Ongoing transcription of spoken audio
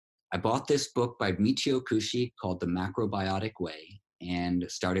I bought this book by Michio Kushi called The Macrobiotic Way, and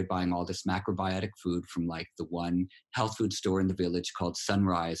started buying all this macrobiotic food from like the one health food store in the village called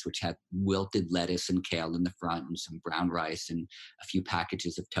Sunrise, which had wilted lettuce and kale in the front and some brown rice and a few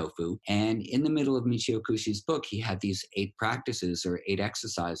packages of tofu. And in the middle of Michio Kushi's book, he had these 8 practices or 8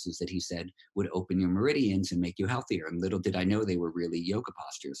 exercises that he said would open your meridians and make you healthier. And little did I know they were really yoga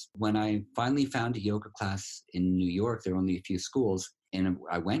postures. When I finally found a yoga class in New York, there were only a few schools, and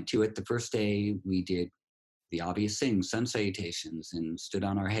I went to it. The first day we did the obvious things, sun salutations, and stood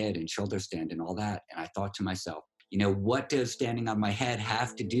on our head and shoulder stand and all that. And I thought to myself, what does standing on my head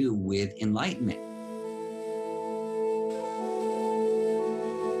have to do with enlightenment?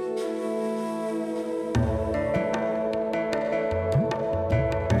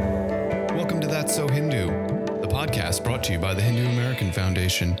 Welcome to That's So Hindu, the podcast brought to you by the Hindu American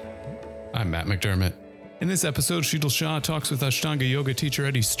Foundation. I'm Matt McDermott. In this episode, Sheetal Shah talks with Ashtanga yoga teacher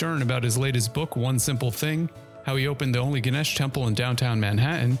Eddie Stern about his latest book, One Simple Thing, how he opened the only Ganesh temple in downtown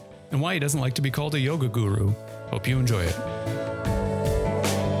Manhattan, and why he doesn't like to be called a yoga guru. Hope you enjoy it.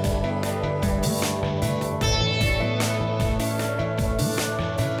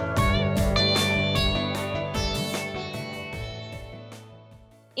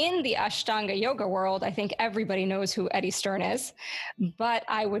 In the Ashtanga yoga world, I think everybody knows who Eddie Stern is, but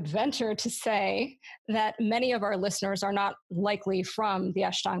I would venture to say that many of our listeners are not likely from the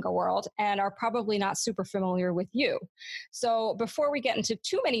Ashtanga world and are probably not super familiar with you. So before we get into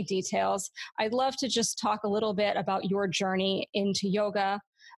too many details, I'd love to just talk a little bit about your journey into yoga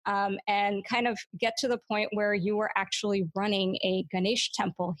and kind of get to the point where you were actually running a Ganesh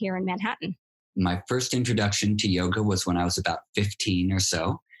temple here in Manhattan. My first introduction to yoga was when I was about 15 or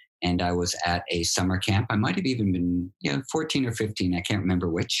so, and I was at a summer camp. I might have even been 14 or 15. I can't remember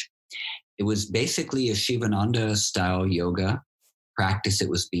which. It was basically a Shivananda style yoga practice that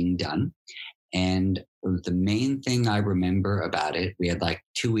was being done. And the main thing I remember about it, we had like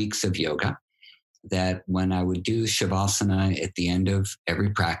 2 weeks of yoga, that when I would do Shavasana at the end of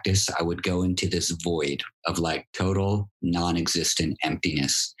every practice, I would go into this void of like total non-existent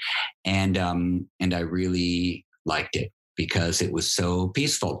emptiness. And I really liked it because it was so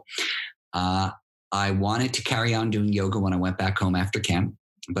peaceful. I wanted to carry on doing yoga when I went back home after camp,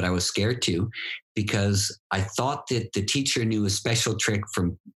 but I was scared too, because I thought that the teacher knew a special trick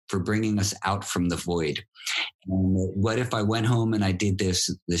for bringing us out from the void. And what if I went home and I did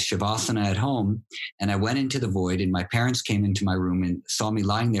this Shavasana at home, and I went into the void, and my parents came into my room and saw me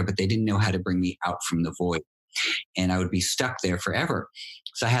lying there, but they didn't know how to bring me out from the void, and I would be stuck there forever.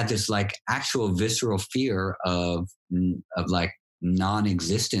 So I had this like actual visceral fear of like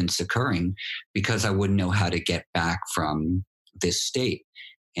non-existence occurring because I wouldn't know how to get back from this state.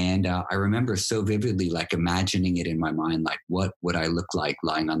 And I remember so vividly, like imagining it in my mind, like what would I look like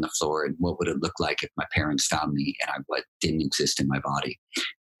lying on the floor, and what would it look like if my parents found me and I didn't exist in my body?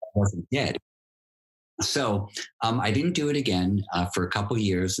 I wasn't dead. So I didn't do it again for a couple of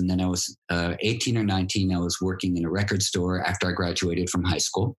years. And then I was 18 or 19. I was working in a record store after I graduated from high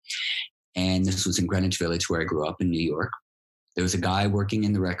school. And this was in Greenwich Village, where I grew up in New York. There was a guy working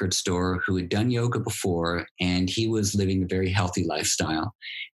in the record store who had done yoga before, and he was living a very healthy lifestyle.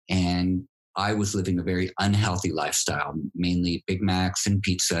 And I was living a very unhealthy lifestyle, mainly Big Macs and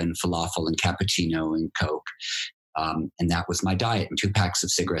pizza and falafel and cappuccino and Coke. And that was my diet, and 2 packs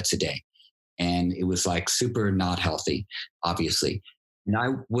of cigarettes a day. And it was like super not healthy, obviously. And I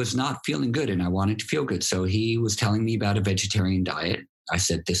was not feeling good, and I wanted to feel good. So he was telling me about a vegetarian diet. I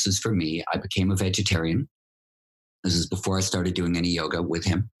said, this is for me. I became a vegetarian. This is before I started doing any yoga with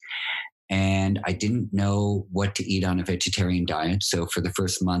him. And I didn't know what to eat on a vegetarian diet. So for the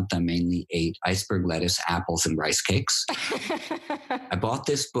first month, I mainly ate iceberg lettuce, apples, and rice cakes. I bought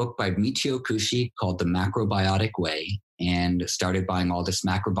this book by Michio Kushi called The Macrobiotic Way, and started buying all this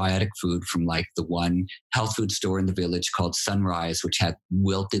macrobiotic food from like the one health food store in the village called Sunrise, which had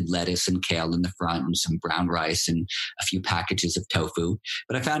wilted lettuce and kale in the front and some brown rice and a few packages of tofu.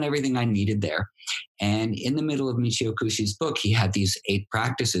 But I found everything I needed there. And in the middle of Michio Kushi's book, he had these 8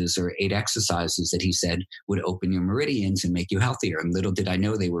 practices or 8 exercises that he said would open your meridians and make you healthier. And little did I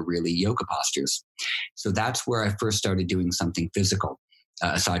know they were really yoga postures. So that's where I first started doing something physical.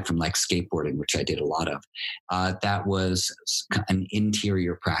 Aside from like skateboarding, which I did a lot of, that was an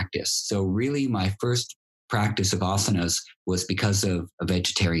interior practice. So really my first practice of asanas was because of a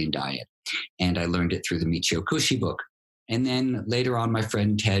vegetarian diet. And I learned it through the Michio Kushi book. And then later on, my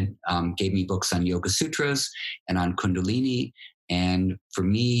friend Ted gave me books on Yoga Sutras and on Kundalini. And for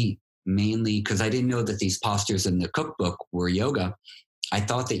me, mainly because I didn't know that these postures in the cookbook were yoga, I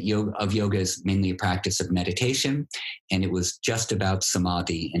thought that yoga is mainly a practice of meditation, and it was just about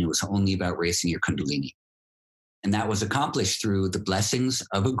samadhi, and it was only about raising your kundalini. And that was accomplished through the blessings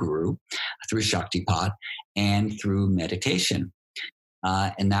of a guru, through Shaktipat, and through meditation.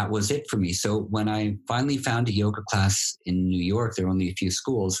 And that was it for me. So when I finally found a yoga class in New York, there were only a few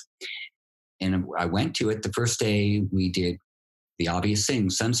schools, and I went to it. The first day we did the obvious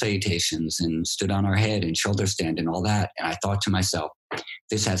things, sun salutations, and stood on our head and shoulder stand and all that. And I thought to myself,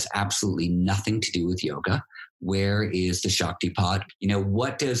 this has absolutely nothing to do with yoga. Where is the Shaktipat?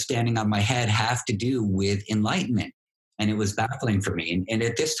 What does standing on my head have to do with enlightenment? And it was baffling for me. And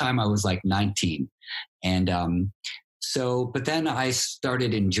at this time I was like 19. And but then I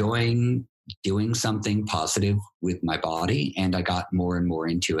started enjoying doing something positive with my body, and I got more and more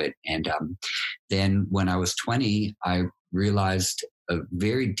into it. And then when I was 20, I realized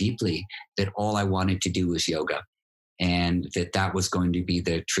very deeply that all I wanted to do was yoga, and that was going to be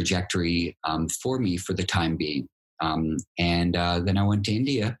the trajectory for me for the time being. Then I went to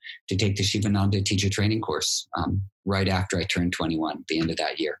India to take the Shivananda teacher training course right after I turned 21, the end of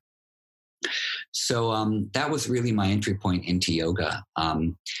that year. So that was really my entry point into yoga.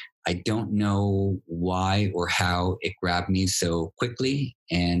 I don't know why or how it grabbed me so quickly,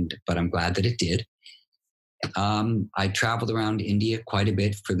 but I'm glad that it did. I traveled around India quite a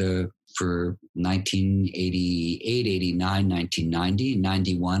bit for 1988, 89, 1990. In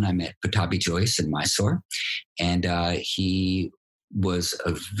 91, I met Pattabhi Jois in Mysore, and he was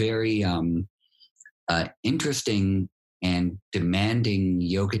a very interesting and demanding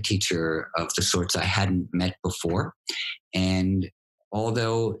yoga teacher of the sorts I hadn't met before. And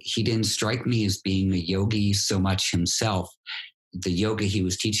although he didn't strike me as being a yogi so much himself, the yoga he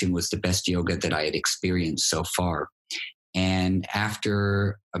was teaching was the best yoga that I had experienced so far. And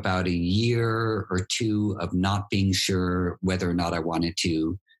after about a year or two of not being sure whether or not I wanted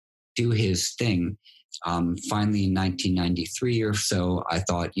to do his thing, finally in 1993 or so, I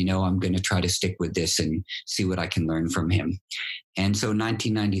thought, I'm going to try to stick with this and see what I can learn from him. And so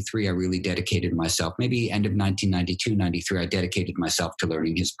 1993, I really dedicated myself, maybe end of 1992, 93, I dedicated myself to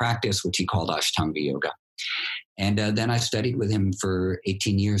learning his practice, which he called Ashtanga Yoga. And then I studied with him for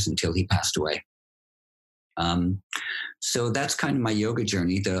 18 years until he passed away. So that's kind of my yoga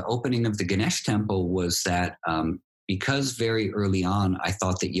journey. The opening of the Ganesh temple was that because very early on, I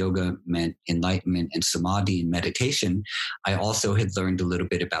thought that yoga meant enlightenment and samadhi and meditation, I also had learned a little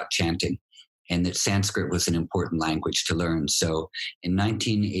bit about chanting, and that Sanskrit was an important language to learn. So in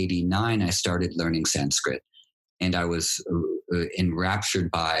 1989, I started learning Sanskrit, and I was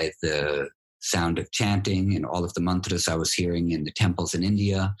enraptured by the sound of chanting and all of the mantras I was hearing in the temples in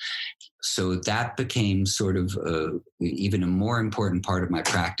India. So that became sort of even a more important part of my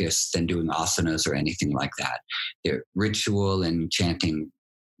practice than doing asanas or anything like that. The ritual and chanting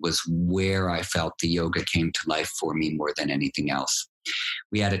was where I felt the yoga came to life for me more than anything else.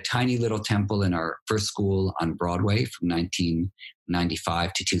 We had a tiny little temple in our first school on Broadway from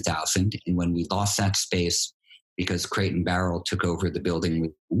 1995 to 2000. And when we lost that space because Crate and Barrel took over the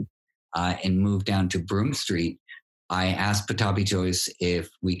building and moved down to Broome Street, I asked Pattabhi Jois if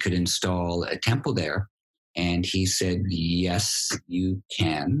we could install a temple there. And he said, yes, you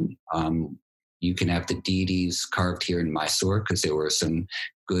can. You can have the deities carved here in Mysore because there were some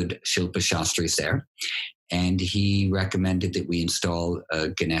good Shilpa Shastris there. And he recommended that we install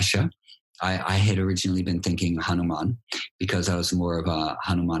Ganesha. I had originally been thinking Hanuman because I was more of a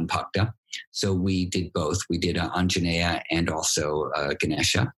Hanuman Bhakta. So we did both. We did Anjaneya and also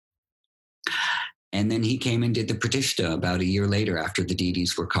Ganesha. And then he came and did the Pratishtha about a year later after the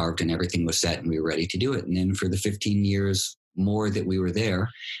deities were carved and everything was set and we were ready to do it. And then for the 15 years more that we were there,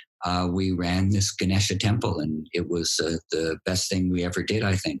 we ran this Ganesha temple, and it was the best thing we ever did,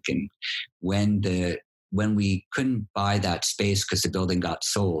 I think. And when we couldn't buy that space because the building got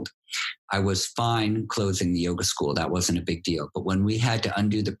sold, I was fine closing the yoga school. That wasn't a big deal. But when we had to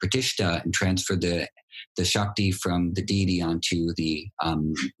undo the Pratishtha and transfer the Shakti from the deity onto the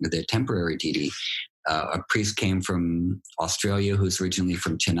temporary deity, a priest came from Australia who's originally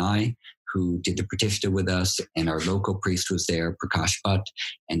from Chennai, who did the Pratishtha with us, and our local priest was there, Prakash Bhatt,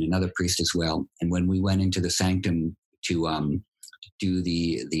 and another priest as well. And when we went into the sanctum to do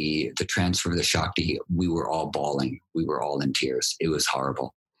the transfer of the Shakti, we were all bawling. We were all in tears. It was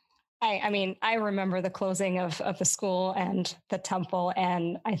horrible. I mean, I remember the closing of the school and the temple.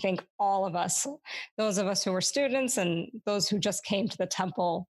 And I think all of us, those of us who were students and those who just came to the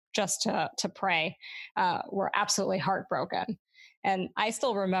temple just to pray, were absolutely heartbroken. And I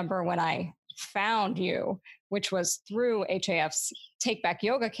still remember when I found you, which was through HAF's Take Back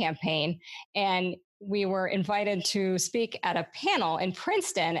Yoga campaign. And we were invited to speak at a panel in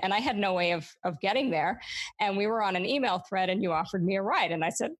Princeton, and I had no way of getting there. And we were on an email thread, and you offered me a ride. And I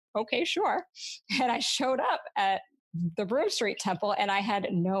said, okay, sure. And I showed up at the Broome Street Temple, and I had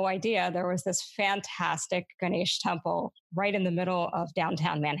no idea there was this fantastic Ganesh temple right in the middle of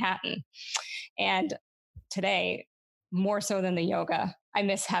downtown Manhattan. And today, more so than the yoga, I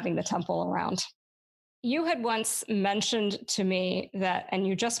miss having the temple around. You had once mentioned to me that, and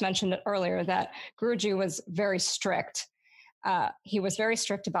you just mentioned it earlier, that Guruji was very strict. He was very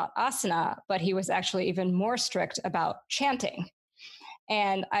strict about asana, but he was actually even more strict about chanting.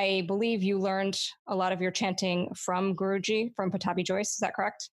 And I believe you learned a lot of your chanting from Guruji, from Pattabhi Jois. Is that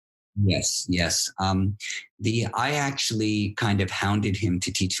correct? Yes, yes. I actually kind of hounded him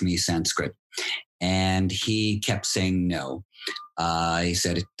to teach me Sanskrit, and he kept saying no. He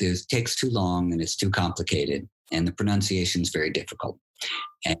said it takes too long and it's too complicated, and the pronunciation is very difficult.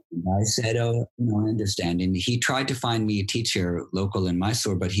 And I said, oh, no, I understand. And he tried to find me a teacher local in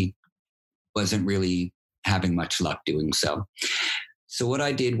Mysore, but he wasn't really having much luck doing so. So what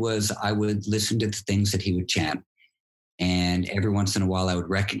I did was I would listen to the things that he would chant. And every once in a while I would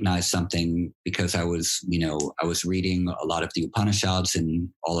recognize something because I was reading a lot of the Upanishads and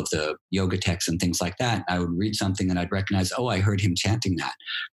all of the yoga texts and things like that. I would read something and I'd recognize, oh, I heard him chanting that.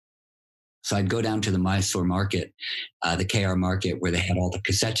 So I'd go down to the Mysore market, the KR market, where they had all the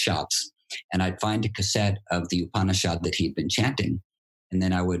cassette shops. And I'd find a cassette of the Upanishad that he'd been chanting. And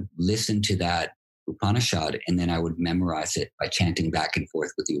then I would listen to that Upanishad, and then I would memorize it by chanting back and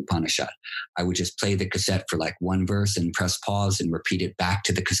forth with the Upanishad. I would just play the cassette for like one verse and press pause and repeat it back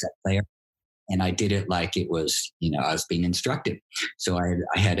to the cassette player. And I did it like it was, I was being instructed. So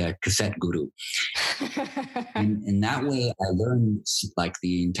I had a cassette guru. And in that way, I learned like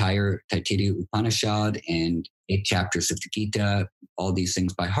the entire Taittiriya Upanishad and 8 chapters of the Gita, all these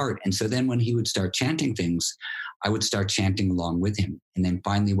things by heart. And so then when he would start chanting things, I would start chanting along with him. And then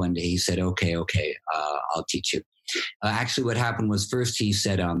finally one day he said, okay, I'll teach you. Actually, what happened was first he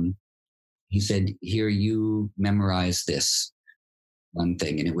said, here, you memorize this one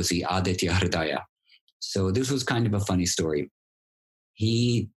thing. And it was the Aditya Hridaya. So this was kind of a funny story.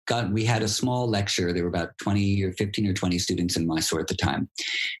 We had a small lecture. There were about 15 or 20 students in Mysore at the time.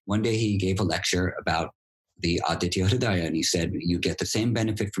 One day he gave a lecture about the Aditya Hridaya, and he said, you get the same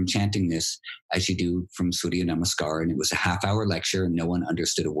benefit from chanting this as you do from Surya Namaskar. And it was a half-hour lecture, and no one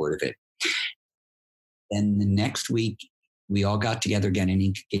understood a word of it. Then the next week, we all got together again, and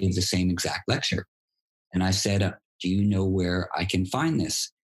he gave the same exact lecture. And I said, do you know where I can find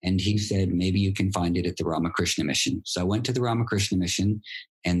this? And he said, maybe you can find it at the Ramakrishna Mission. So I went to the Ramakrishna Mission,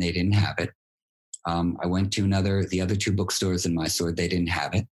 and they didn't have it. I went to the other 2 bookstores in Mysore. They didn't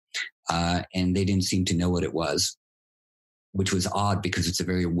have it. And they didn't seem to know what it was, which was odd because it's a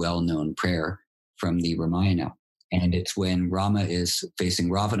very well-known prayer from the Ramayana. And it's when Rama is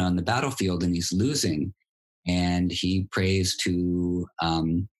facing Ravana on the battlefield and he's losing, and he prays to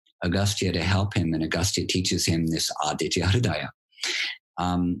Agastya to help him, and Agastya teaches him this Aditya Hridaya.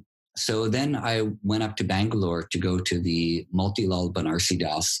 So then I went up to Bangalore to go to the Motilal Banarsi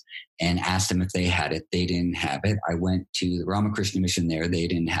Das and asked them if they had it. They didn't have it. I went to the Ramakrishna Mission there. They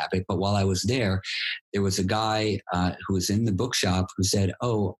didn't have it. But while I was there was a guy who was in the bookshop who said,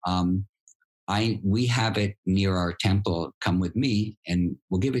 we have it near our temple. Come with me and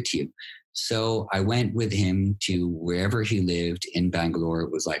we'll give it to you. So I went with him to wherever he lived in Bangalore.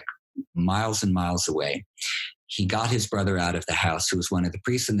 It was like miles and miles away. He got his brother out of the house, who was one of the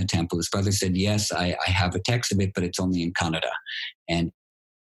priests in the temple. His brother said, yes, I have a text of it, but it's only in Kannada. And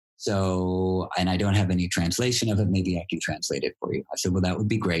I don't have any translation of it. Maybe I can translate it for you. I said, well, that would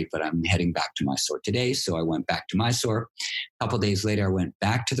be great, but I'm heading back to Mysore today. So I went back to Mysore. A couple of days later, I went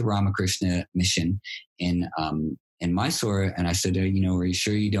back to the Ramakrishna Mission in Mysore. And I said, are you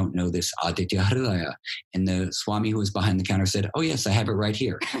sure you don't know this Aditya Hridaya? And the Swami who was behind the counter said, oh, yes, I have it right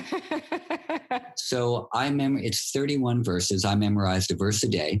here. So it's 31 verses. I memorized a verse a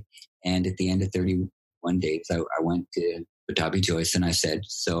day. And at the end of 31 days, I went to Pattabhi Jois and I said,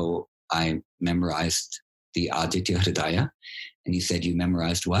 so I memorized the Aditya Hridaya. And he said, you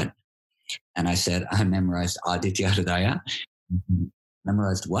memorized what? And I said, I memorized Aditya Hridaya.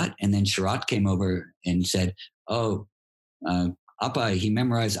 Memorized what? And then Sharat came over and said, Appa, he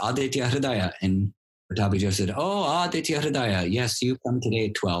memorized Aditya Hridaya. And Pattabhi Jois said, Aditya Hridaya. Yes, you come today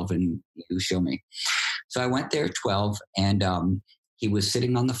at 12 and you show me. So I went there at 12 and he was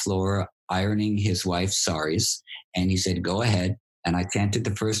sitting on the floor ironing his wife's saris. And he said, go ahead. And I chanted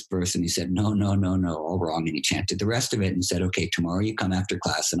the first verse and he said, no, all wrong. And he chanted the rest of it and said, okay, tomorrow you come after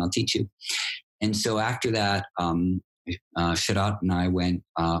class and I'll teach you. And so after that, Sharat and I went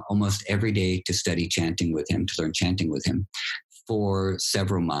almost every day to study chanting with him, to learn chanting with him for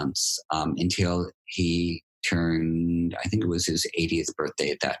several months until he turned, I think it was his 80th birthday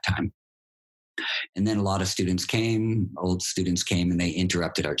at that time. And then a lot of students came, old students came, and they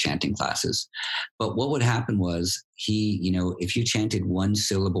interrupted our chanting classes. But what would happen was he, if you chanted one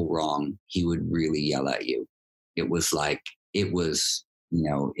syllable wrong, he would really yell at you. It was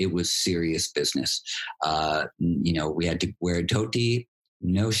serious business. We had to wear a dhoti,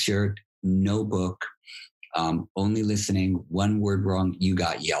 no shirt, no book, only listening. One word wrong, you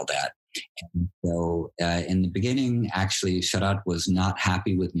got yelled at. And so in the beginning, actually, Sharat was not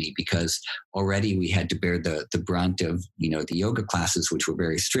happy with me because already we had to bear the brunt of, the yoga classes, which were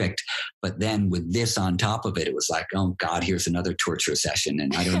very strict. But then with this on top of it, it was like, oh God, here's another torture session.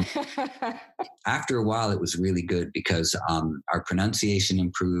 And after a while, it was really good because our pronunciation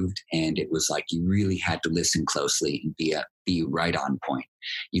improved, and it was like you really had to listen closely and be right on point.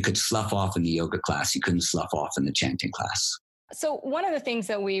 You could slough off in the yoga class. You couldn't slough off in the chanting class. So one of the things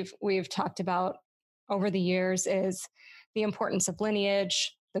that we've talked about over the years is the importance of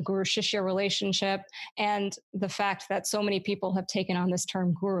lineage, the guru-shishya relationship, and the fact that so many people have taken on this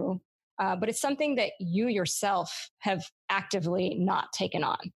term guru. But it's something that you yourself have actively not taken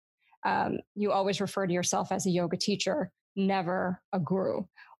on. You always refer to yourself as a yoga teacher, never a guru.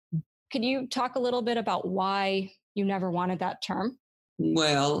 Can you talk a little bit about why you never wanted that term?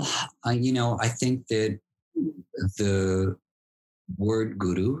 Well, I think that the word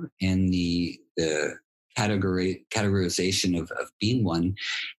guru and the categorization of being one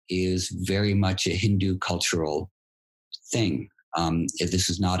is very much a Hindu cultural thing. This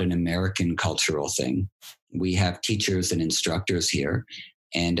is not an American cultural thing. We have teachers and instructors here,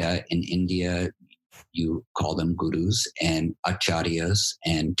 and in India, you call them gurus and acharyas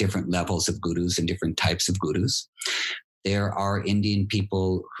and different levels of gurus and different types of gurus. There are Indian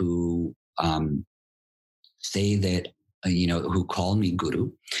people who say that, who call me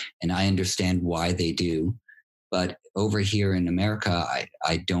guru, and I understand why they do. But over here in America,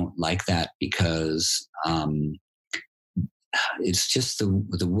 I don't like that because it's just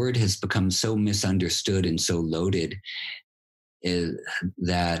the word has become so misunderstood and so loaded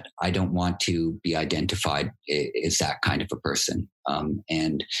that I don't want to be identified as that kind of a person.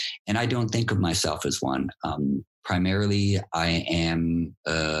 And I don't think of myself as one. Primarily, I am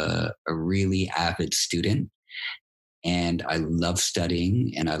a really avid student. And I love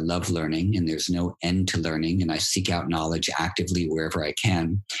studying and I love learning, and there's no end to learning. And I seek out knowledge actively wherever I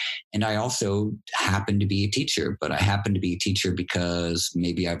can. And I also happen to be a teacher, but I happen to be a teacher because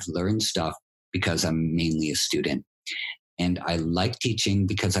maybe I've learned stuff because I'm mainly a student. And I like teaching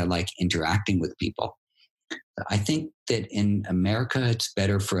because I like interacting with people. I think that in America, it's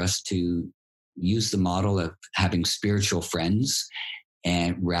better for us to use the model of having spiritual friends,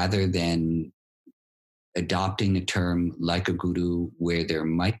 and rather than adopting a term like a guru, where there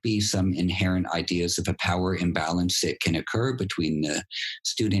might be some inherent ideas of a power imbalance that can occur between the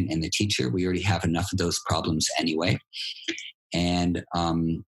student and the teacher. We already have enough of those problems anyway. And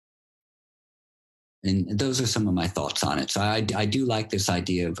those are some of my thoughts on it. So I do like this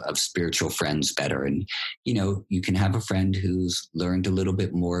idea of spiritual friends better. And, you can have a friend who's learned a little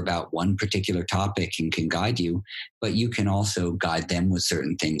bit more about one particular topic and can guide you, but you can also guide them with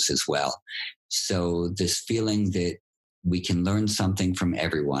certain things as well. So this feeling that we can learn something from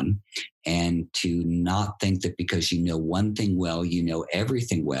everyone, and to not think that because you know one thing well, you know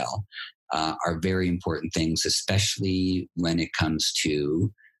everything well, are very important things, especially when it comes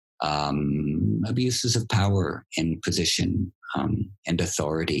to abuses of power and position and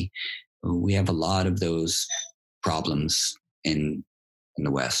authority. We have a lot of those problems in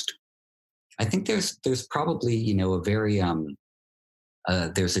the West. I think there's probably a very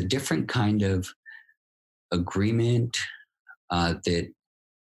there's a different kind of agreement that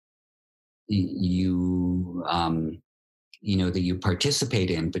you that you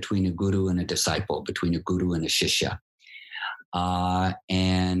participate in between a guru and a disciple, between a guru and a shishya.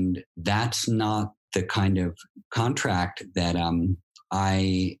 And that's not the kind of contract that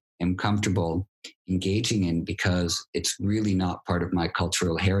I am comfortable engaging in, because it's really not part of my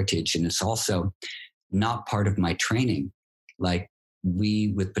cultural heritage. And it's also not part of my training. Like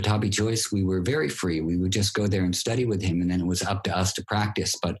with Pattabhi Jois, we were very free. We would just go there and study with him, and then it was up to us to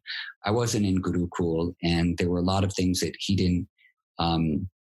practice. But I wasn't in Gurukul, and there were a lot of things that he didn't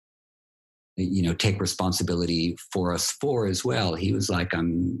take responsibility for us for as well. He was like,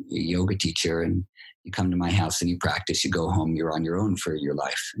 I'm a yoga teacher, and you come to my house and you practice, you go home, you're on your own for your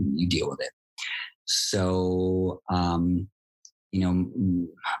life and you deal with it. So,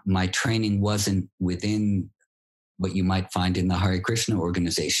 my training wasn't within what you might find in the Hare Krishna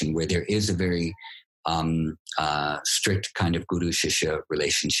organization, where there is a very strict kind of guru shishya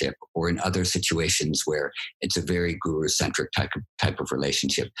relationship, or in other situations where it's a very guru centric type of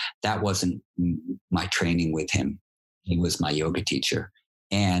relationship. That wasn't my training with him. He was my yoga teacher,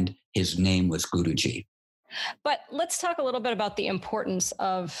 and his name was Guruji. But let's talk a little bit about the importance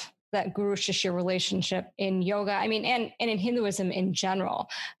of that guru shishya relationship in yoga. I mean, and in Hinduism in general.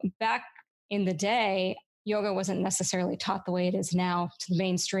 Back in the day, yoga wasn't necessarily taught the way it is now to the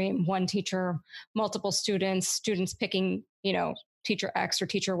mainstream. One teacher, multiple students picking, teacher X or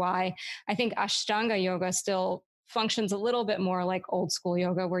teacher Y. I think Ashtanga yoga still functions a little bit more like old school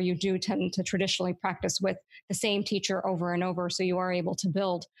yoga, where you do tend to traditionally practice with the same teacher over and over. So you are able to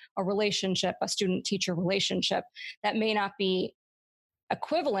build a relationship, a student-teacher relationship that may not be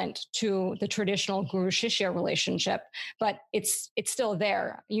equivalent to the traditional guru-shishya relationship, but it's still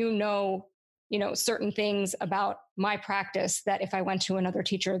there. Certain things about my practice that if I went to another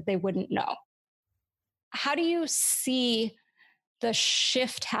teacher, they wouldn't know. How do you see the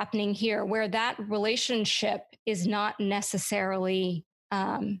shift happening here, where that relationship is not necessarily,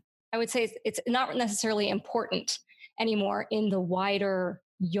 I would say it's not necessarily important anymore in the wider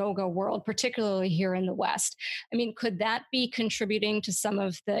yoga world, particularly here in the West? I mean, could that be contributing to some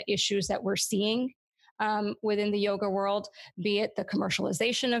of the issues that we're seeing within the yoga world, be it the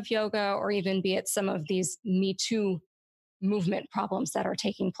commercialization of yoga, or even be it some of these Me Too movement problems that are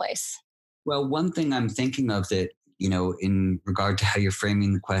taking place? Well, one thing I'm thinking of that, in regard to how you're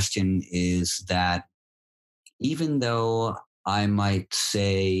framing the question, is that even though I might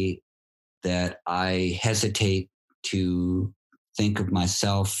say that I hesitate to think of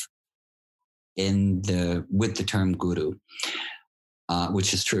myself with the term guru,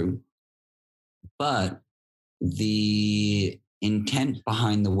 which is true, but the intent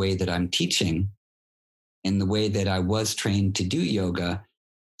behind the way that I'm teaching and the way that I was trained to do yoga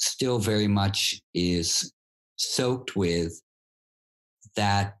still very much is soaked with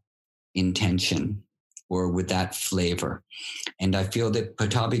that intention, or with that flavor. And I feel that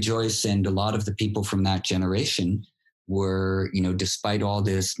Pattabhi Jois and a lot of the people from that generation were, despite all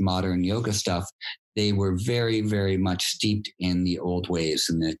this modern yoga stuff, they were very, very much steeped in the old ways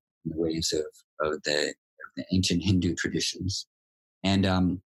and the ways of the ancient Hindu traditions.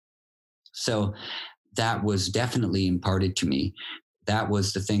 And so that was definitely imparted to me. That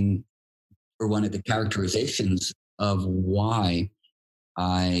was the thing, or one of the characterizations of why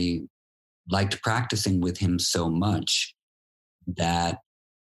I liked practicing with him so much, that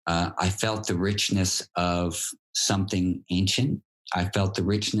I felt the richness of something ancient. I felt the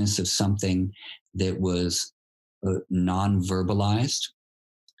richness of something that was non-verbalized.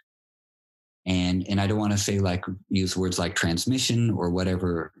 And I don't want to say use words like transmission or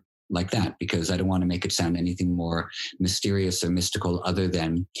whatever like that, because I don't want to make it sound anything more mysterious or mystical other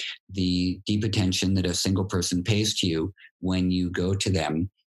than the deep attention that a single person pays to you when you go to them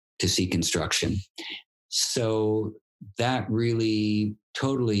to seek instruction. So that really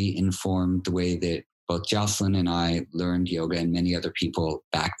totally informed the way that both Jocelyn and I learned yoga, and many other people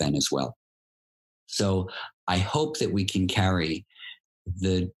back then as well. So I hope that we can carry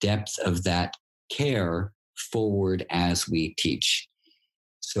the depth of that care forward as we teach.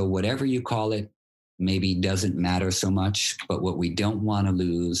 So whatever you call it maybe doesn't matter so much, but what we don't want to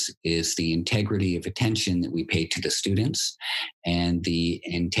lose is the integrity of attention that we pay to the students, and the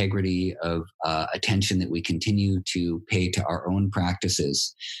integrity of attention that we continue to pay to our own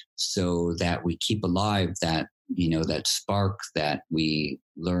practices, so that we keep alive that, that spark that we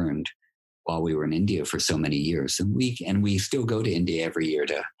learned while we were in India for so many years. And we still go to India every year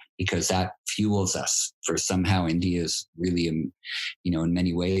because that fuels us. For somehow India is really, in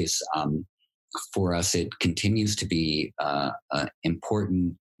many ways, for us, it continues to be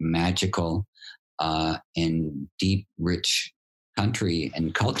important, magical, and deep, rich country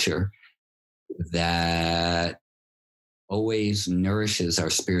and culture that always nourishes our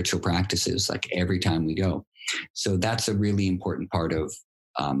spiritual practices, like every time we go. So that's a really important part of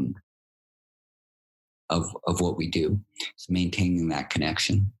what we do, is maintaining that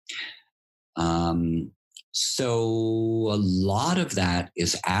connection. So a lot of that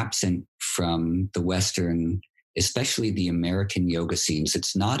is absent from the Western, especially the American yoga scenes.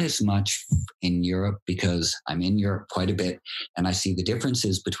 It's not as much in Europe, because I'm in Europe quite a bit, and I see the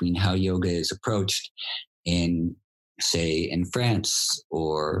differences between how yoga is approached in, say, in France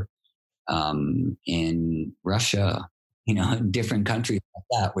or in Russia, different countries like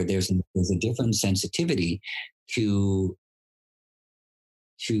that, where there's a different sensitivity to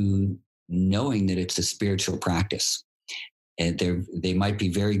knowing that it's a spiritual practice. And they might be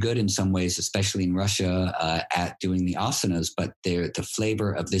very good in some ways, especially in Russia, at doing the asanas, but the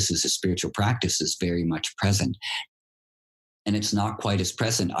flavor of this as a spiritual practice is very much present. And it's not quite as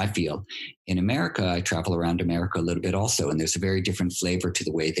present, I feel. In America, I travel around America a little bit also, and there's a very different flavor to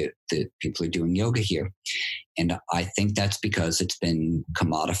the way that people are doing yoga here. And I think that's because it's been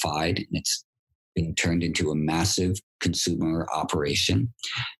commodified and it's been turned into a massive consumer operation.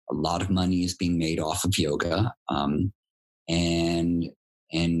 A lot of money is being made off of yoga. And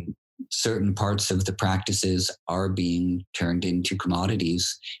certain parts of the practices are being turned into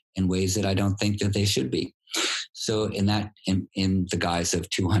commodities in ways that I don't think that they should be. So in the guise of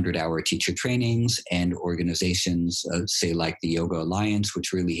 200-hour teacher trainings and organizations, say like the Yoga Alliance,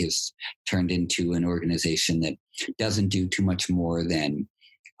 which really has turned into an organization that doesn't do too much more than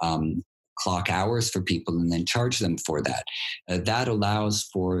clock hours for people and then charge them for that. That allows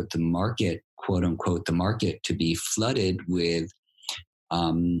for the market, quote unquote, the market to be flooded with,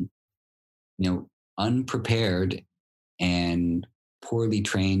 unprepared and poorly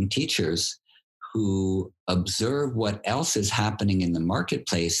trained teachers who observe what else is happening in the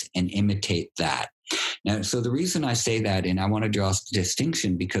marketplace and imitate that. Now, so the reason I say that, and I want to draw a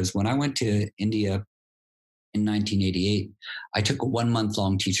distinction, because when I went to India in 1988, I took a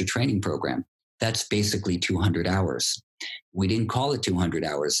 1-month-long teacher training program. That's basically 200 hours. We didn't call it 200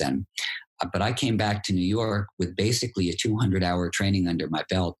 hours then, but I came back to New York with basically a 200-hour training under my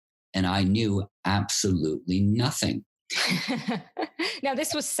belt, and I knew absolutely nothing. Now,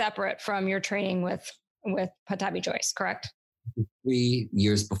 this was separate from your training with Pattabhi Jois, correct? 3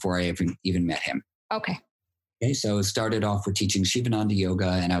 years before I even met him. Okay, so it started off with teaching Shivananda Yoga,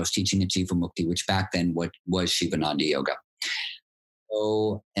 and I was teaching at Jivamukti, which back then was Shivananda Yoga.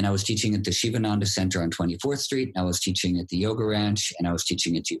 So, and I was teaching at the Shivananda Center on 24th Street, and I was teaching at the Yoga Ranch, and I was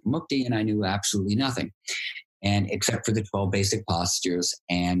teaching at Jivamukti, and I knew absolutely nothing, and except for the 12 basic postures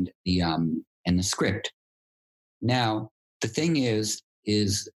and the script. Now, the thing is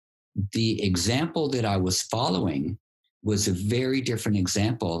the example that I was following was a very different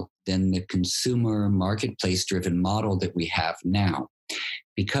example than the consumer marketplace-driven model that we have now,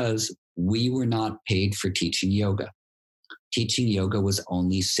 because we were not paid for teaching yoga. Teaching yoga was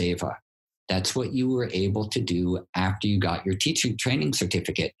only seva. That's what you were able to do after you got your teaching training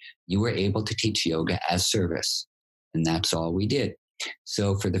certificate. You were able to teach yoga as service, and that's all we did.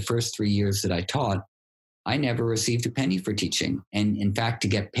 So for the first 3 years that I taught, I never received a penny for teaching. And in fact, to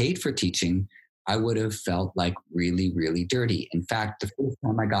get paid for teaching, I would have felt like really, really dirty. In fact, the first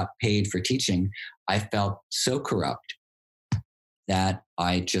time I got paid for teaching, I felt so corrupt that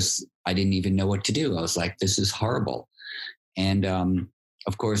I didn't even know what to do. I was like, this is horrible. And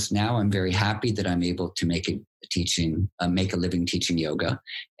of course, now I'm very happy that I'm able to make a living teaching yoga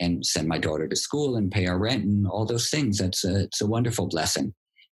and send my daughter to school and pay our rent and all those things. It's a wonderful blessing.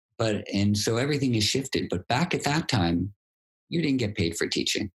 And so everything has shifted. But back at that time, you didn't get paid for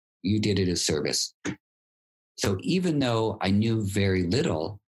teaching. You did it as service. So even though I knew very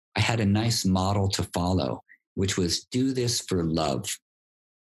little, I had a nice model to follow, which was do this for love.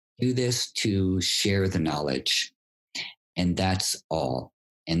 Do this to share the knowledge. And that's all.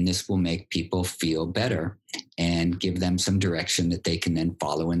 And this will make people feel better and give them some direction that they can then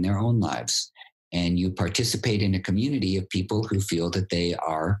follow in their own lives. And you participate in a community of people who feel that they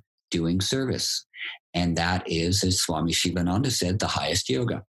are doing service. And that is, as Swami Shivananda said, the highest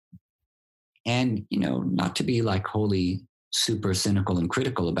yoga. And, not to be like wholly super cynical and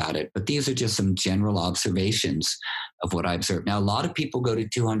critical about it, but these are just some general observations of what I observed. Now, a lot of people go to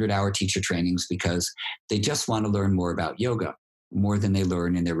 200-hour teacher trainings because they just want to learn more about yoga, more than they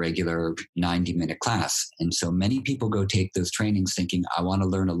learn in their regular 90-minute class. And so many people go take those trainings thinking, I want to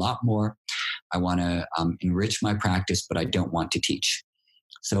learn a lot more. I want to enrich my practice, but I don't want to teach.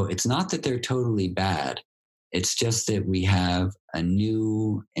 So it's not that they're totally bad. It's just that we have a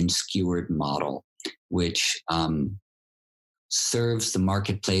new and skewered model, which serves the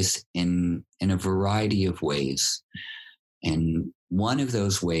marketplace in a variety of ways. And one of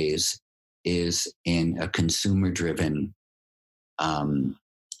those ways is in a consumer-driven,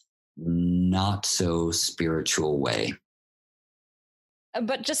 not so spiritual way.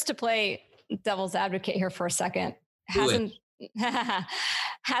 But just to play devil's advocate here for a second,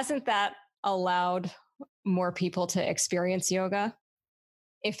 hasn't that allowed more people to experience yoga?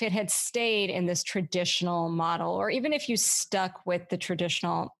 If it had stayed in this traditional model, or even if you stuck with the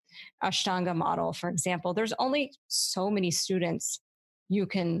traditional Ashtanga model, for example, there's only so many students you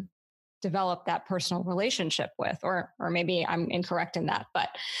can develop that personal relationship with, or maybe I'm incorrect in that. But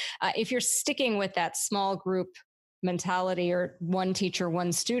if you're sticking with that small group mentality or one teacher,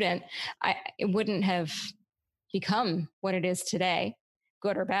 one student, it wouldn't have become what it is today,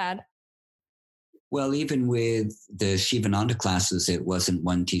 good or bad? Well, even with the Shivananda classes, it wasn't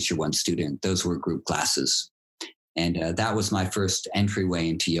one teacher, one student. Those were group classes. And that was my first entryway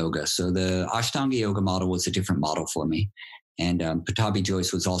into yoga. So the Ashtanga yoga model was a different model for me. And Pattabhi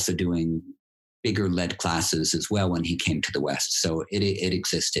Jois was also doing bigger led classes as well when he came to the West. So it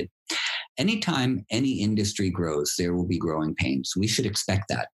existed. Anytime any industry grows, there will be growing pains. We should expect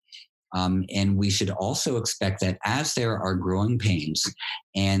that. And we should also expect that as there are growing pains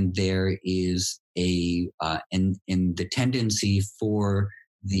and there is in the tendency for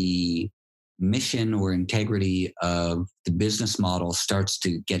the mission or integrity of the business model starts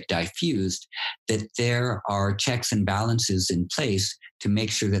to get diffused, that there are checks and balances in place to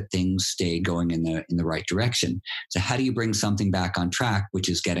make sure that things stay going in the right direction. So how do you bring something back on track, which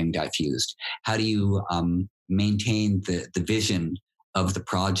is getting diffused? How do you maintain the vision of the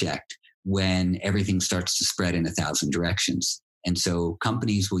project when everything starts to spread in 1,000 directions? And so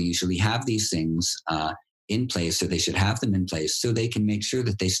companies will usually have these things in place, or they should have them in place so they can make sure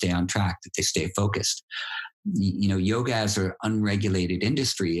that they stay on track, that they stay focused. Yoga as an unregulated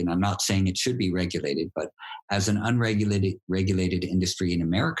industry, and I'm not saying it should be regulated, but as an regulated industry in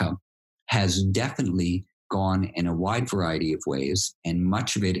America has definitely gone in a wide variety of ways, and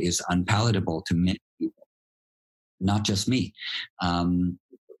much of it is unpalatable to many people, not just me.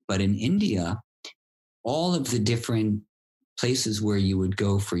 But in India, all of the different places where you would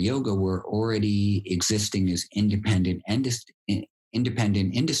go for yoga were already existing as independent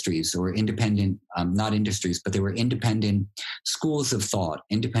industries, or independent, not industries, but they were independent schools of thought,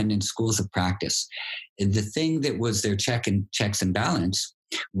 independent schools of practice. And the thing that was their checks and balance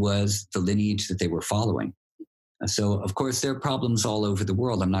was the lineage that they were following. So, of course, there are problems all over the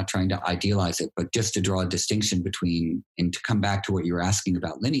world. I'm not trying to idealize it, but just to draw a distinction between, and to come back to what you were asking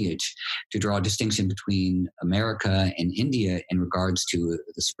about lineage, to draw a distinction between America and India in regards to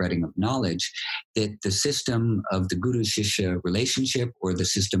the spreading of knowledge, that the system of the Guru-Shishya relationship, or the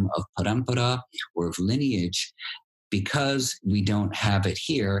system of parampara, or of lineage, because we don't have it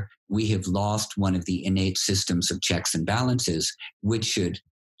here, we have lost one of the innate systems of checks and balances, which should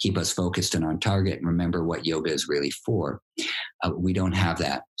keep us focused and on target and remember what yoga is really for. We don't have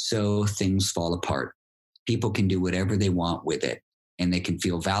that. So things fall apart. People can do whatever they want with it, and they can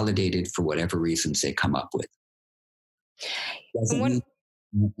feel validated for whatever reasons they come up with.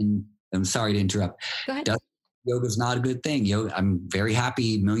 And I'm sorry to interrupt. Go ahead. Yoga is not a good thing. I'm very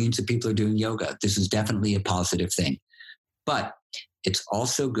happy millions of people are doing yoga. This is definitely a positive thing. But it's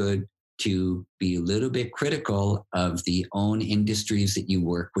also good to be a little bit critical of the own industries that you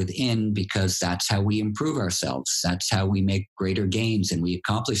work within, because that's how we improve ourselves. That's how we make greater gains and we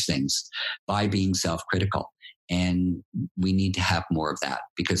accomplish things, by being self-critical. And we need to have more of that,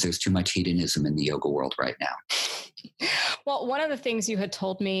 because there's too much hedonism in the yoga world right now. Well, one of the things you had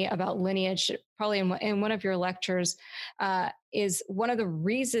told me about lineage, probably in one of your lectures, is one of the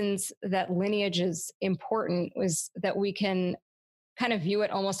reasons that lineage is important was that we can kind of view it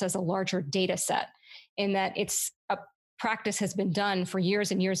almost as a larger data set, in that it's a practice has been done for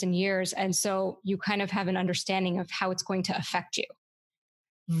years and years and years. And so you kind of have an understanding of how it's going to affect you,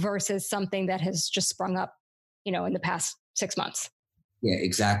 versus something that has just sprung up, in the past 6 months. Yeah,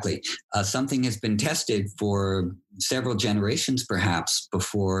 exactly. Something has been tested for several generations, perhaps,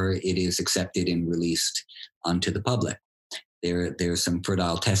 before it is accepted and released onto the public. There's some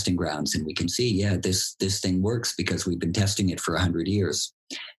fertile testing grounds, and we can see, this thing works because we've been testing it for 100 years.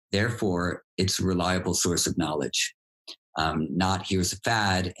 Therefore, it's a reliable source of knowledge. Not here's a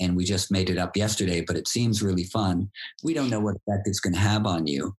fad and we just made it up yesterday, but it seems really fun. We don't know what effect it's going to have on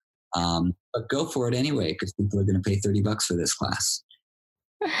you, but go for it anyway, because people are going to pay $30 for this class.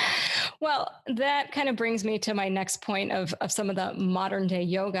 Well, that kind of brings me to my next point of some of the modern day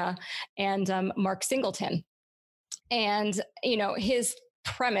yoga, and Mark Singleton. And, his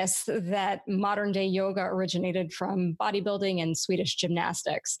premise that modern day yoga originated from bodybuilding and Swedish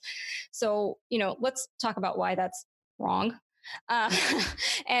gymnastics. So, let's talk about why that's wrong.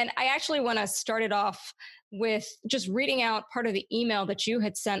 And I actually want to start it off with just reading out part of the email that you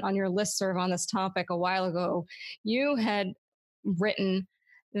had sent on your listserv on this topic a while ago. You had written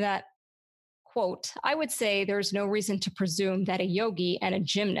that, quote, "I would say there's no reason to presume that a yogi and a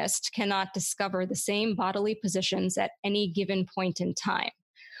gymnast cannot discover the same bodily positions at any given point in time.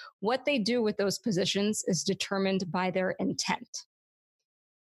 What they do with those positions is determined by their intent."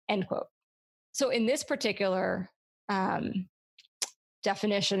 End quote. So in this particular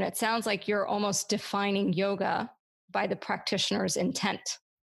definition, it sounds like you're almost defining yoga by the practitioner's intent.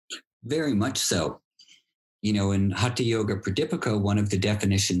 Very much so. In Hatha Yoga Pradipika, one of the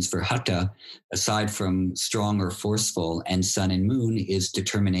definitions for Hatha, aside from strong or forceful and sun and moon, is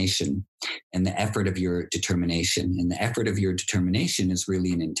determination and the effort of your determination. And the effort of your determination is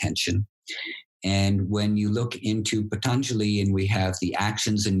really an intention. And when you look into Patanjali, and we have the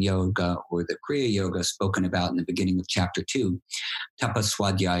actions in yoga or the Kriya Yoga spoken about in the beginning of chapter 2, Tapa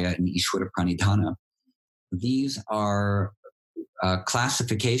Swadhyaya and Ishvara Pranidhana, these are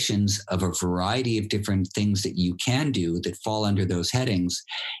classifications of a variety of different things that you can do that fall under those headings.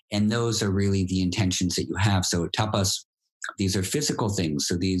 And those are really the intentions that you have. So tapas, these are physical things.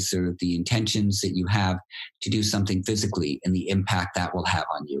 So these are the intentions that you have to do something physically and the impact that will have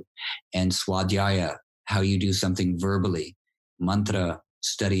on you. And swadhyaya, how you do something verbally, mantra,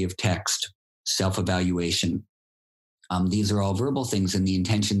 study of text, self-evaluation. These are all verbal things, and the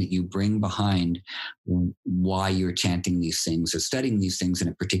intention that you bring behind why you're chanting these things or studying these things in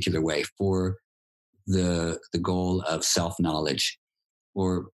a particular way for the goal of self-knowledge.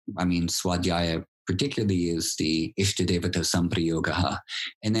 Swadhyaya particularly is the Ishtadevata Samprayogaha.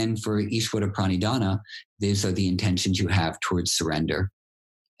 And then for Ishvara Pranidhana, these are the intentions you have towards surrender.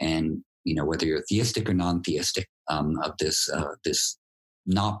 And, whether you're theistic or non-theistic, of this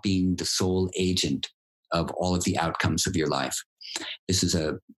not being the sole agent of all of the outcomes of your life. This is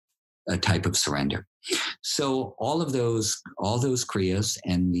a type of surrender. So all those kriyas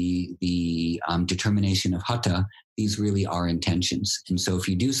and the determination of hatha, these really are intentions. And so if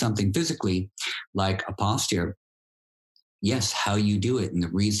you do something physically, like a posture, yes, how you do it and the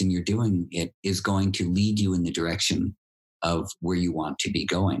reason you're doing it is going to lead you in the direction of where you want to be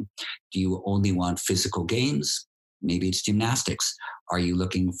going. Do you only want physical gains? Maybe it's gymnastics. Are you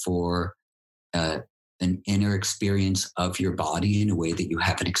looking for an inner experience of your body in a way that you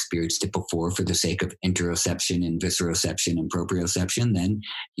haven't experienced it before for the sake of interoception and visceroception and proprioception? Then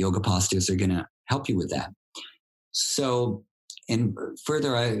yoga postures are going to help you with that. So, and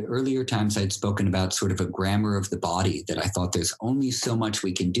further, earlier times I'd spoken about sort of a grammar of the body, that I thought there's only so much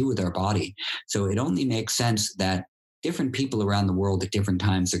we can do with our body. So it only makes sense that different people around the world at different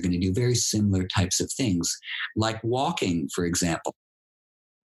times are going to do very similar types of things, like walking, for example,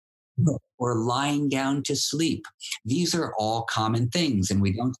 or lying down to sleep. These are all common things. And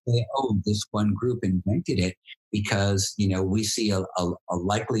we don't say, oh, this one group invented it, because, we see a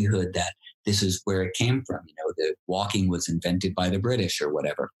likelihood that this is where it came from. The walking was invented by the British or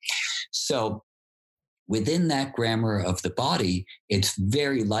whatever. So within that grammar of the body, it's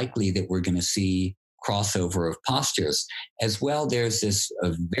very likely that we're going to see crossover of postures. As well, there's this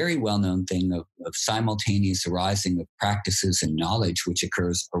very well-known thing of simultaneous arising of practices and knowledge, which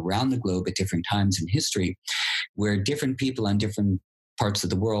occurs around the globe at different times in history, where different people on different parts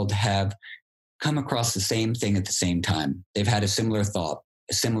of the world have come across the same thing at the same time. They've had a similar thought,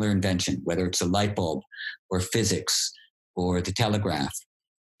 a similar invention, whether it's a light bulb or physics or the telegraph,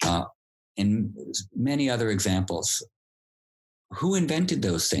 and many other examples. Who invented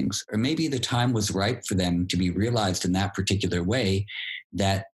those things? Or maybe the time was ripe for them to be realized in that particular way,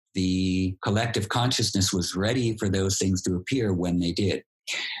 that the collective consciousness was ready for those things to appear when they did.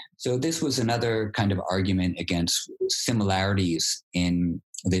 So this was another kind of argument against similarities, in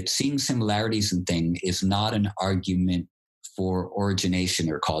that seeing similarities in things is not an argument for origination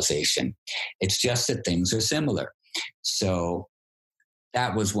or causation. It's just that things are similar. So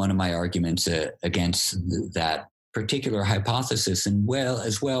that was one of my arguments against that particular hypothesis. And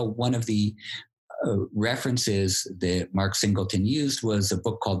one of the references that Mark Singleton used was a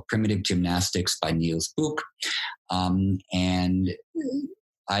book called Primitive Gymnastics by Niels Book. And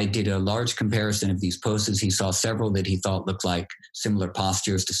I did a large comparison of these poses. He saw several that he thought looked like similar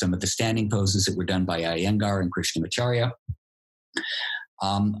postures to some of the standing poses that were done by Iyengar and Krishnamacharya.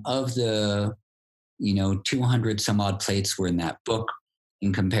 Of the 200 some odd plates were in that book,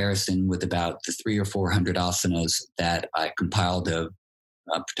 in comparison with about the 300 or 400 asanas that I compiled of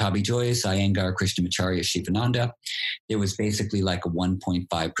Pattabhi Jois, Iyengar, Krishnamacharya, Shivananda. There was basically like a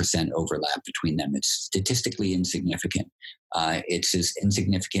 1.5% overlap between them. It's statistically insignificant. It's as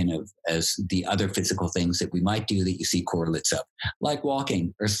insignificant as the other physical things that we might do that you see correlates of, like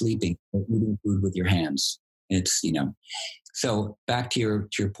walking or sleeping or eating food with your hands. It's, So back to your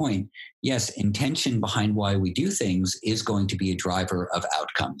point, yes, intention behind why we do things is going to be a driver of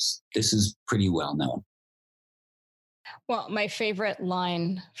outcomes. This is pretty well known. Well, my favorite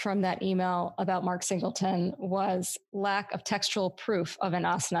line from that email about Mark Singleton was, lack of textual proof of an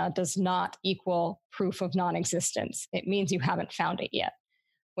asana does not equal proof of non-existence. It means you haven't found it yet,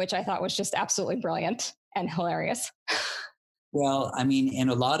 which I thought was just absolutely brilliant and hilarious. Well, I mean, and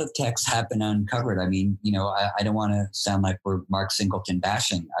a lot of texts have been uncovered. I mean, I don't want to sound like we're Mark Singleton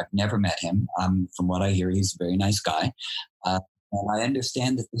bashing. I've never met him. From what I hear, he's a very nice guy. And I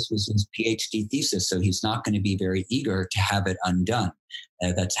understand that this was his PhD thesis, so he's not going to be very eager to have it undone.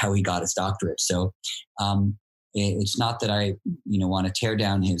 That's how he got his doctorate. So it's not that I, want to tear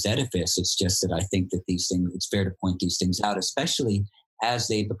down his edifice. It's just that I think that these things, it's fair to point these things out, especially as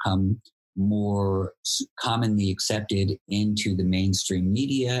they become more commonly accepted into the mainstream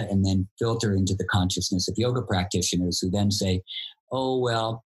media and then filter into the consciousness of yoga practitioners who then say, oh,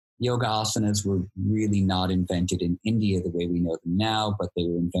 well, yoga asanas were really not invented in India the way we know them now, but they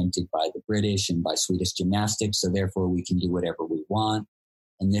were invented by the British and by Swedish gymnastics, so therefore we can do whatever we want.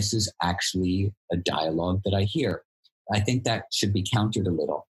 And this is actually a dialogue that I hear. I think that should be countered a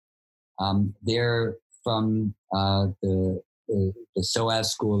little. They're from the SOAS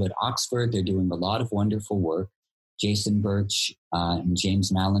school at Oxford. They're doing a lot of wonderful work. Jason Birch and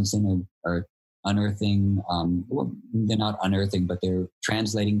James Mallinson are unearthing, well, they're not unearthing, but they're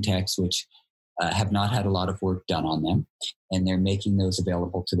translating texts which have not had a lot of work done on them. And they're making those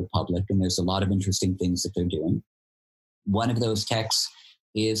available to the public. And there's a lot of interesting things that they're doing. One of those texts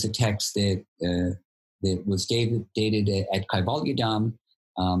is a text that was dated at Kaivalyadam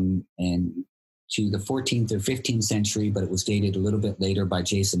and to the 14th or 15th century, but it was dated a little bit later by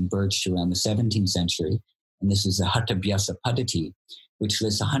Jason Birch to around the 17th century. And this is the Hathabhyasa Paddhati, which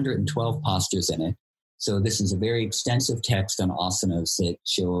lists 112 postures in it. So this is a very extensive text on asanas that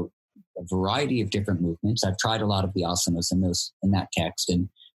show a variety of different movements. I've tried a lot of the asanas in that text, and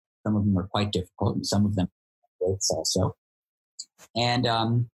some of them are quite difficult, and some of them are also. And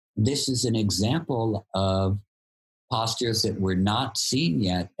this is an example of postures that were not seen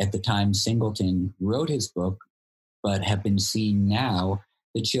yet at the time Singleton wrote his book, but have been seen now,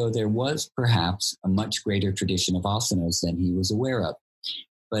 that show there was perhaps a much greater tradition of asanas than he was aware of.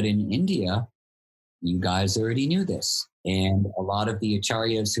 But in India, you guys already knew this. And a lot of the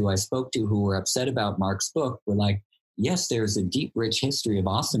acharyas who I spoke to who were upset about Mark's book were like, yes, there's a deep, rich history of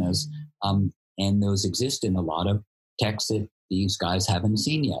asanas, and those exist in a lot of texts that these guys haven't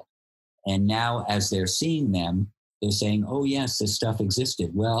seen yet. And now as they're seeing them, they're saying, oh, yes, this stuff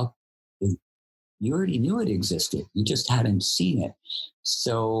existed. Well, you already knew it existed. You just hadn't seen it.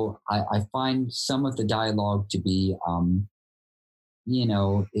 So I find some of the dialogue to be,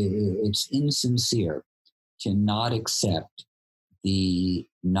 it's insincere to not accept the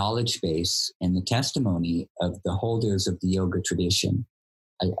knowledge base and the testimony of the holders of the yoga tradition.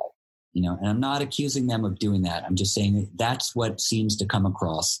 And I'm not accusing them of doing that. I'm just saying that's what seems to come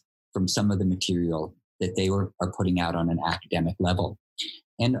across from some of the material that they are putting out on an academic level.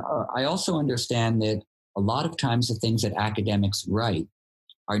 And I also understand that a lot of times the things that academics write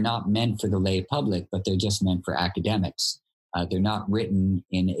are not meant for the lay public, but they're just meant for academics. They're not written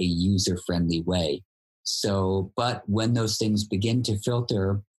in a user-friendly way. So, but when those things begin to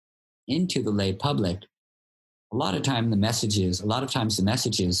filter into the lay public, a lot of times the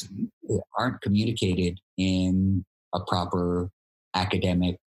messages aren't communicated in a proper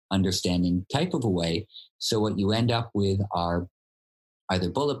academic understanding type of a way. So what you end up with are either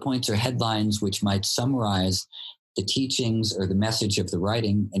bullet points or headlines which might summarize the teachings or the message of the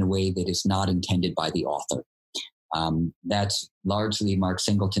writing in a way that is not intended by the author. That's largely Mark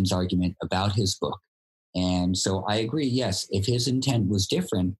Singleton's argument about his book. And so I agree, yes, if his intent was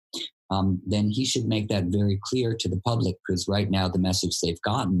different, then he should make that very clear to the public, because right now the message they've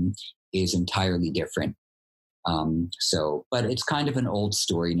gotten is entirely different. But it's kind of an old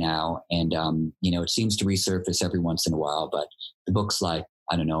story now, and it seems to resurface every once in a while, but the book's like,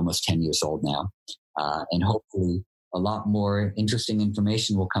 I don't know, almost 10 years old now. And hopefully a lot more interesting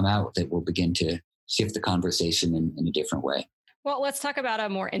information will come out that will begin to shift the conversation in a different way. Well, let's talk about a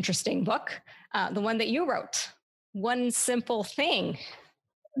more interesting book, the one that you wrote, One Simple Thing.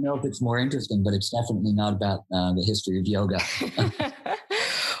 I don't know if it's more interesting, but it's definitely not about the history of yoga.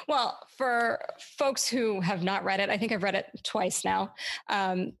 Well, for folks who have not read it, I think I've read it twice now.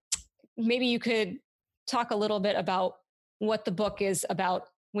 Maybe you could talk a little bit about what the book is about.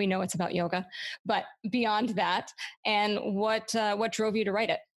 We know it's about yoga, but beyond that, and what drove you to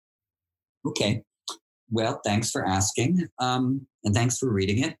write it? Okay. Well, thanks for asking, and thanks for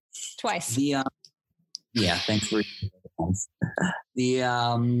reading it. Twice. Thanks for reading it. The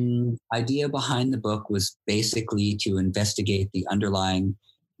idea behind the book was basically to investigate the underlying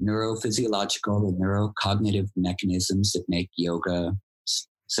neurophysiological and neurocognitive mechanisms that make yoga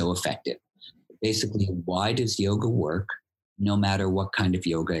so effective. Basically, why does yoga work no matter what kind of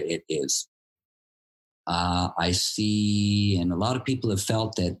yoga it is? I see, and a lot of people have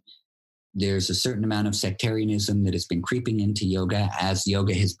felt that There's a certain amount of sectarianism that has been creeping into yoga as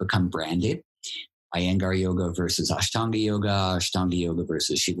yoga has become branded. Iyengar yoga versus Ashtanga yoga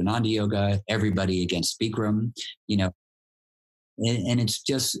versus Shivananda yoga, everybody against Bikram, and it's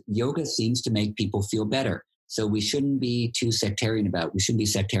just yoga seems to make people feel better. So we shouldn't be too sectarian we shouldn't be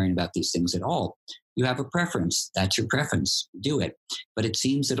sectarian about these things at all. You have a preference. That's your preference. Do it. But it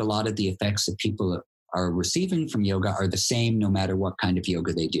seems that a lot of the effects that people are receiving from yoga are the same no matter what kind of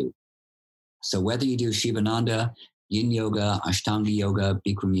yoga they do. So whether you do Shivananda, Yin yoga, Ashtanga yoga,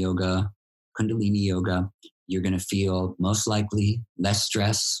 Bikram yoga, Kundalini yoga, you're going to feel most likely less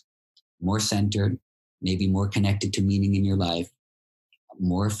stress, more centered, maybe more connected to meaning in your life,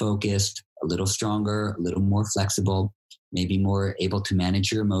 more focused, a little stronger, a little more flexible, maybe more able to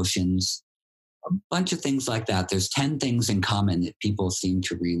manage your emotions, a bunch of things like that. There's 10 things in common that people seem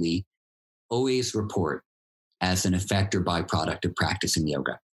to really always report as an effect or byproduct of practicing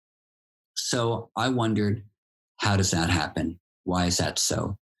yoga. So I wondered, how does that happen? Why is that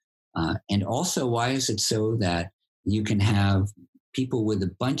so? And also, why is it so that you can have people with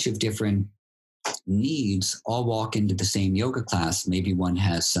a bunch of different needs all walk into the same yoga class? Maybe one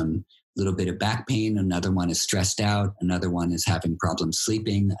has some little bit of back pain, another one is stressed out, another one is having problems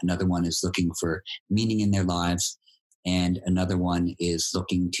sleeping, another one is looking for meaning in their lives, and another one is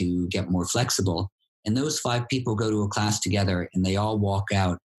looking to get more flexible. And those 5 people go to a class together and they all walk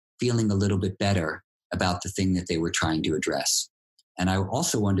out feeling a little bit better about the thing that they were trying to address. And I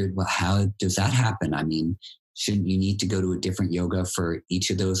also wondered, well, how does that happen? I mean, shouldn't you need to go to a different yoga for each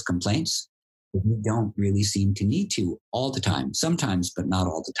of those complaints? But you don't really seem to need to all the time, sometimes, but not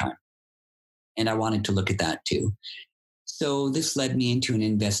all the time. And I wanted to look at that too. So this led me into an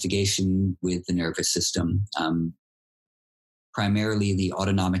investigation with the nervous system, primarily the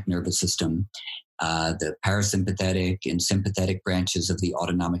autonomic nervous system, the parasympathetic and sympathetic branches of the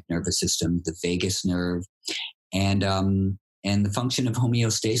autonomic nervous system, the vagus nerve, and the function of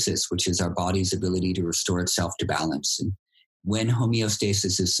homeostasis, which is our body's ability to restore itself to balance. And when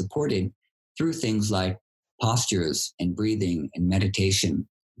homeostasis is supported through things like postures and breathing and meditation,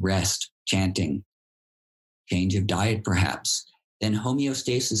 rest, chanting, change of diet perhaps, then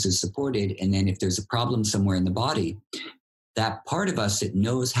homeostasis is supported. And then if there's a problem somewhere in the body, that part of us that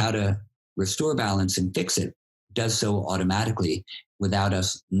knows how to restore balance and fix it does so automatically without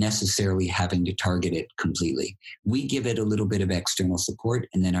us necessarily having to target it completely. We give it a little bit of external support,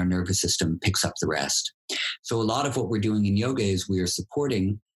 and then our nervous system picks up the rest. So a lot of what we're doing in yoga is we are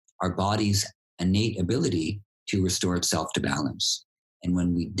supporting our body's innate ability to restore itself to balance. And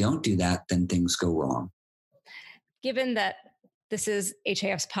when we don't do that, then things go wrong. Given that this is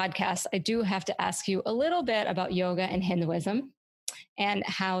HAF's podcast, I do have to ask you a little bit about yoga and Hinduism and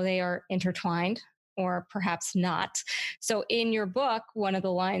how they are intertwined, or perhaps not. So in your book, one of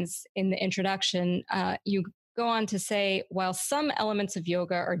the lines in the introduction, you go on to say, while some elements of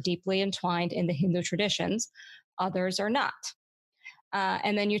yoga are deeply entwined in the Hindu traditions, others are not.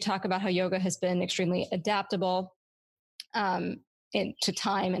 And then you talk about how yoga has been extremely adaptable to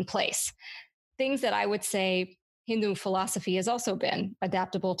time and place. Things that I would say Hindu philosophy has also been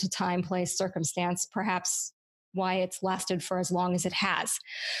adaptable to time, place, circumstance, perhaps why it's lasted for as long as it has.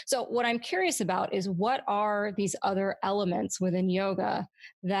 So what I'm curious about is, what are these other elements within yoga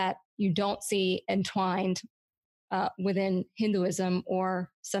that you don't see entwined within Hinduism or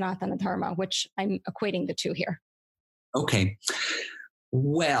Sanatana Dharma, which I'm equating the two here? Okay.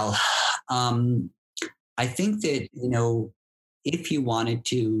 Well, I think that, if you wanted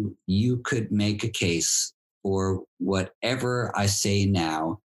to, you could make a case for whatever I say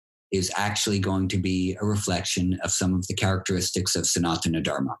now is actually going to be a reflection of some of the characteristics of Sanatana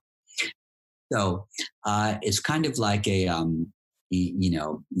Dharma. So it's kind of like no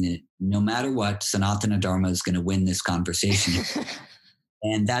matter what, Sanatana Dharma is going to win this conversation.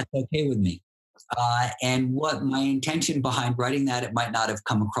 And that's okay with me. And what my intention behind writing that, it might not have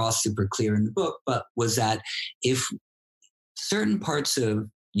come across super clear in the book, but was that if certain parts of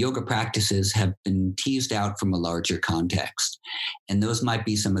yoga practices have been teased out from a larger context, and those might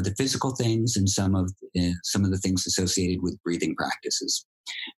be some of the physical things and some of the things associated with breathing practices.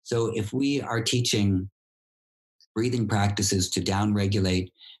 So if we are teaching breathing practices to downregulate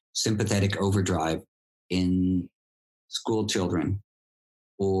sympathetic overdrive in school children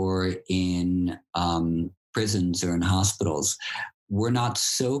or in prisons or in hospitals, we're not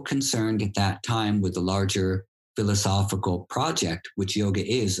so concerned at that time with the larger philosophical project, which yoga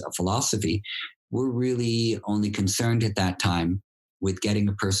is, a philosophy. We're really only concerned at that time with getting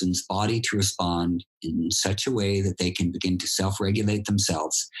a person's body to respond in such a way that they can begin to self-regulate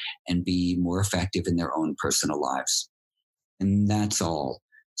themselves and be more effective in their own personal lives. And that's all.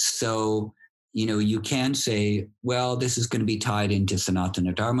 So, you can say, well, this is going to be tied into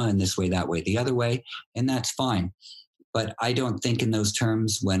Sanatana Dharma in this way, that way, the other way, and that's fine. But I don't think in those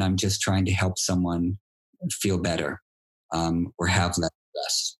terms when I'm just trying to help someone feel better or have less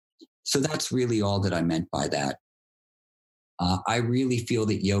stress. So that's really all that I meant by that. I really feel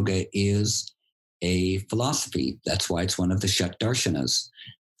that yoga is a philosophy. That's why it's one of the Shat Darshanas.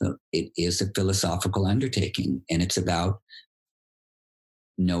 So it is a philosophical undertaking, and it's about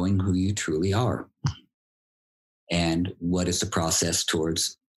knowing who you truly are and what is the process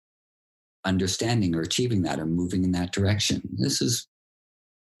towards understanding or achieving that or moving in that direction. This is,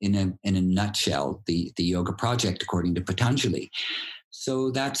 in a nutshell, the yoga project according to Patanjali. So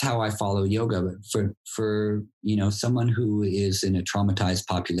that's how I follow yoga. For someone who is in a traumatized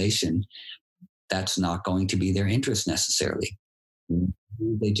population, that's not going to be their interest necessarily.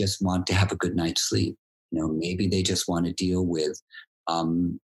 They just want to have a good night's sleep. Maybe they just want to deal with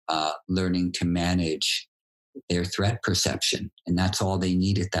learning to manage their threat perception, and that's all they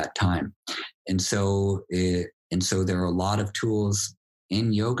need at that time. And so there are a lot of tools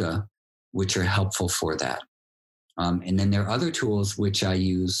in yoga which are helpful for that. And then there are other tools which I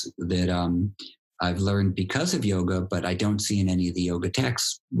use that I've learned because of yoga, but I don't see in any of the yoga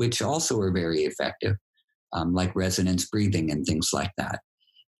texts, which also are very effective, like resonance breathing and things like that.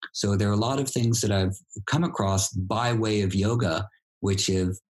 So there are a lot of things that I've come across by way of yoga, which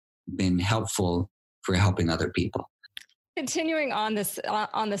have been helpful for helping other people. Continuing on this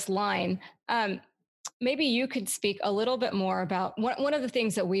line, maybe you could speak a little bit more about one of the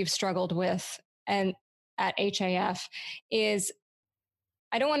things that we've struggled with and at HAF is,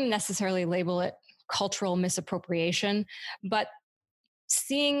 I don't want to necessarily label it cultural misappropriation, but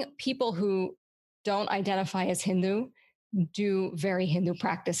seeing people who don't identify as Hindu do very Hindu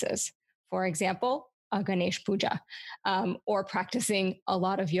practices. For example, a Ganesh puja, or practicing a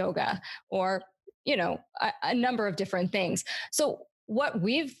lot of yoga, or a number of different things. So what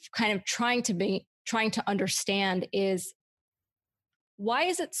we've kind of trying to understand is, why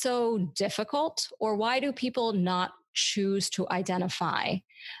is it so difficult, or why do people not choose to identify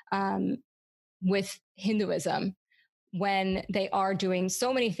with Hinduism when they are doing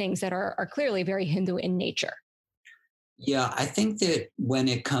so many things that are clearly very Hindu in nature? Yeah, I think that when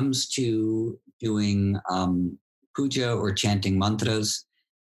it comes to doing puja or chanting mantras,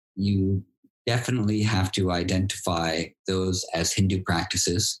 you definitely have to identify those as Hindu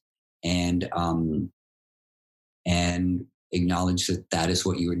practices and acknowledge that that is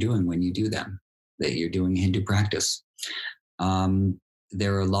what you are doing when you do them, that you're doing Hindu practice.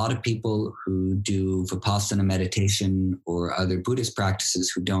 There are a lot of people who do Vipassana meditation or other Buddhist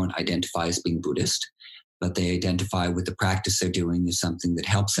practices who don't identify as being Buddhist, but they identify with the practice they're doing as something that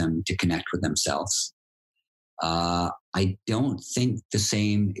helps them to connect with themselves. I don't think the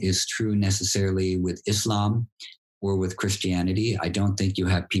same is true necessarily with Islam or with Christianity. I don't think you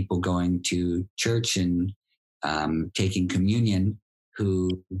have people going to church and taking communion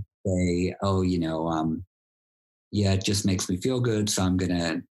who say, oh, yeah, it just makes me feel good, so I'm going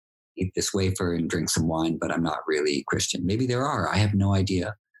to eat this wafer and drink some wine, but I'm not really Christian. Maybe there are. I have no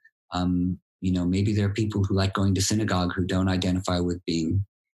idea. Maybe there are people who like going to synagogue who don't identify with being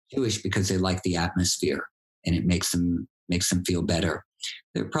Jewish because they like the atmosphere and it makes them feel better.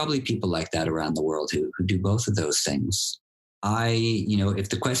 There are probably people like that around the world who do both of those things. If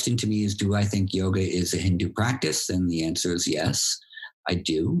the question to me is, do I think yoga is a Hindu practice? Then the answer is yes, I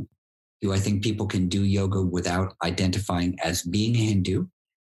do. Do I think people can do yoga without identifying as being a Hindu?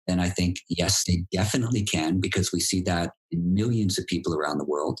 Then I think, yes, they definitely can, because we see that in millions of people around the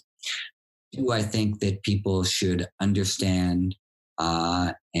world. Do I think that people should understand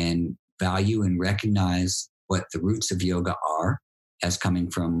and value and recognize what the roots of yoga are as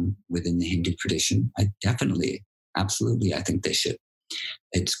coming from within the Hindu tradition? I definitely, absolutely, I think they should.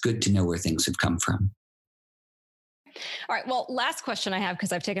 It's good to know where things have come from. All right. Well, last question I have,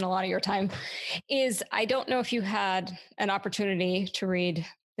 because I've taken a lot of your time, is I don't know if you had an opportunity to read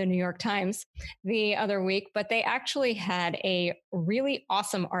the New York Times the other week, but they actually had a really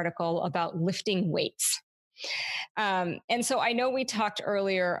awesome article about lifting weights. And so I know we talked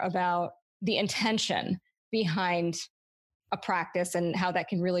earlier about the intention behind a practice and how that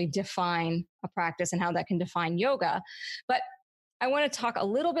can really define a practice and how that can define yoga. But I want to talk a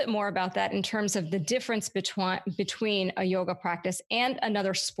little bit more about that in terms of the difference between a yoga practice and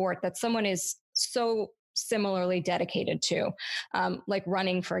another sport that someone is so similarly dedicated to, like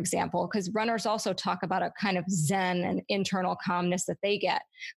running, for example, because runners also talk about a kind of zen and internal calmness that they get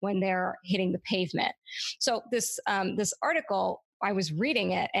when they're hitting the pavement. So this article, I was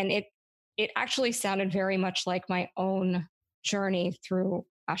reading it, and it actually sounded very much like my own journey through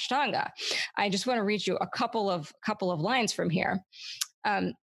Ashtanga. I just want to read you a couple of lines from here.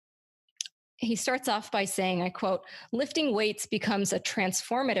 He starts off by saying, I quote, "Lifting weights becomes a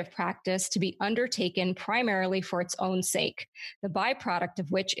transformative practice to be undertaken primarily for its own sake, the byproduct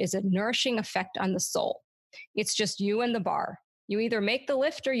of which is a nourishing effect on the soul. It's just you and the bar. You either make the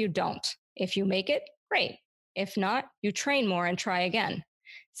lift or you don't. If you make it, great. If not, you train more and try again.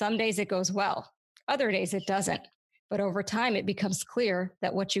 Some days it goes well. Other days it doesn't. But over time, it becomes clear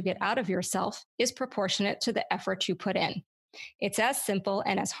that what you get out of yourself is proportionate to the effort you put in. It's as simple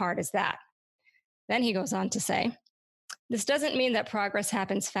and as hard as that." Then he goes on to say, "This doesn't mean that progress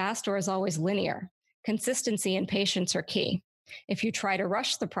happens fast or is always linear. Consistency and patience are key. If you try to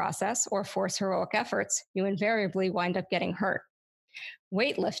rush the process or force heroic efforts, you invariably wind up getting hurt.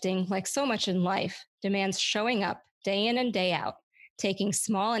 Weightlifting, like so much in life, demands showing up day in and day out, taking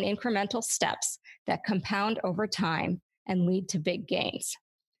small and incremental steps that compound over time and lead to big gains.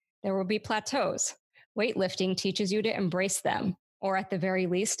 There will be plateaus. Weightlifting teaches you to embrace them, or at the very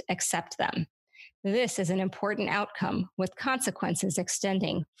least, accept them. This is an important outcome with consequences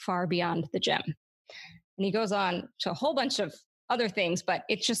extending far beyond the gym." And he goes on to a whole bunch of other things, but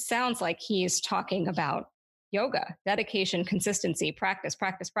it just sounds like he's talking about yoga, dedication, consistency, practice,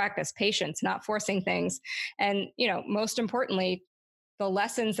 patience, not forcing things. And, most importantly, the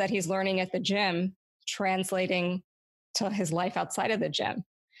lessons that he's learning at the gym translating to his life outside of the gym.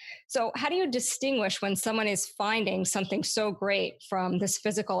 So how do you distinguish when someone is finding something so great from this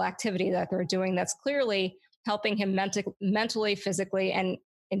physical activity that they're doing that's clearly helping him mentally, physically, and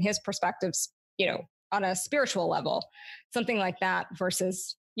in his perspectives, on a spiritual level, something like that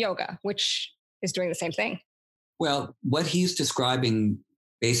versus yoga, which is doing the same thing? Well, what he's describing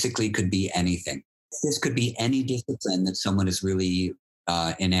basically could be anything. This could be any discipline that someone is really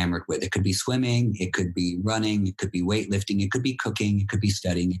enamored with. It could be swimming, it could be running, it could be weightlifting, it could be cooking, it could be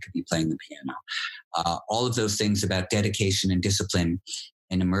studying, it could be playing the piano. All of those things about dedication and discipline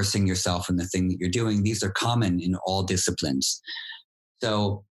and immersing yourself in the thing that you're doing, these are common in all disciplines.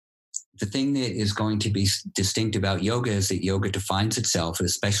 So the thing that is going to be distinct about yoga is that yoga defines itself,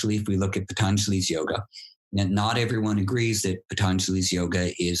 especially if we look at Patanjali's yoga. And not everyone agrees that Patanjali's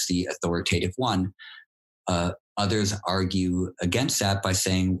yoga is the authoritative one. Others argue against that by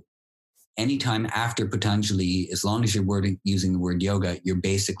saying anytime after Patanjali, as long as you're using the word yoga, you're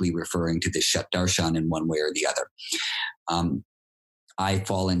basically referring to the Shat Darshan in one way or the other. I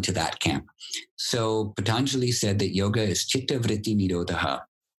fall into that camp. So Patanjali said that yoga is chitta vritti nirodha.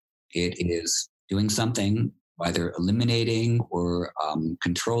 It is doing something, either eliminating or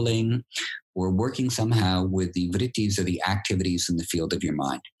controlling or working somehow with the vrittis or the activities in the field of your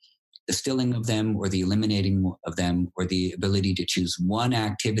mind. The stilling of them or the eliminating of them or the ability to choose one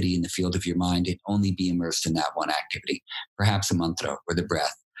activity in the field of your mind and only be immersed in that one activity, perhaps a mantra or the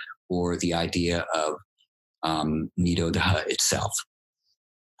breath or the idea of nirodha itself.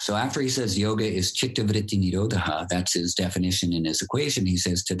 So after he says yoga is chitta vritti nirodha, that's his definition in his equation. He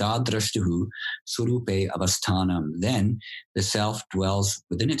says tadadrashtuhu surupe avasthanam. Then the self dwells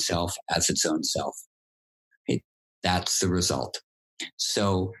within itself as its own self. That's the result.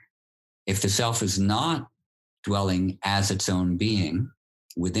 So if the self is not dwelling as its own being,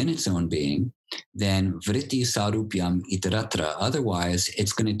 within its own being, then vritti sarupyam itaratra. Otherwise,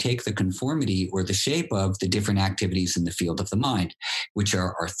 it's going to take the conformity or the shape of the different activities in the field of the mind, which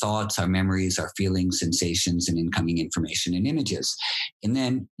are our thoughts, our memories, our feelings, sensations, and incoming information and images. And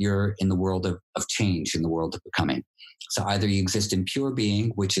then you're in the world of change, in the world of becoming. So either you exist in pure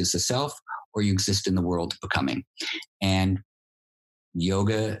being, which is the self, or you exist in the world of becoming. And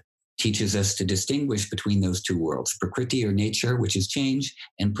yoga teaches us to distinguish between those two worlds, Prakriti or nature, which is change,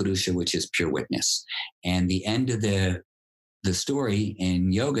 and Purusha, which is pure witness. And the end of the story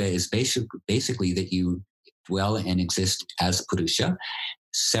in yoga is basically that you dwell and exist as Purusha,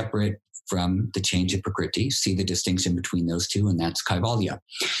 separate from the change of Prakriti. See the distinction between those two, and that's Kaivalya.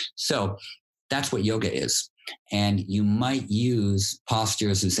 So that's what yoga is. And you might use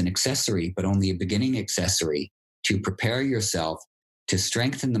postures as an accessory, but only a beginning accessory to prepare yourself to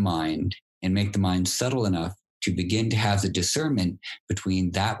strengthen the mind and make the mind subtle enough to begin to have the discernment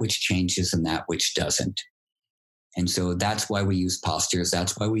between that which changes and that which doesn't. And so that's why we use postures.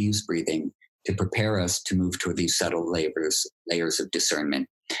 That's why we use breathing to prepare us to move toward these subtle layers of discernment.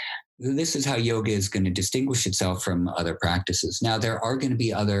 This is how yoga is going to distinguish itself from other practices. Now, there are going to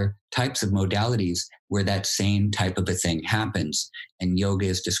be other types of modalities where that same type of a thing happens. And yoga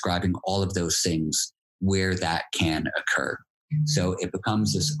is describing all of those things where that can occur. So it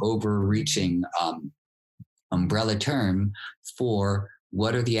becomes this overreaching umbrella term for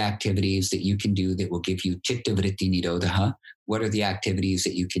what are the activities that you can do that will give you chitta vritti nirodha? What are the activities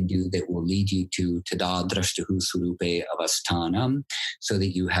that you can do that will lead you to tada drashtahu swarupe avasthanam, so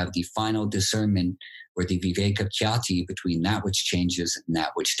that you have the final discernment or the viveka khyati between that which changes and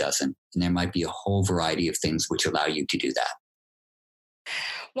that which doesn't. And there might be a whole variety of things which allow you to do that.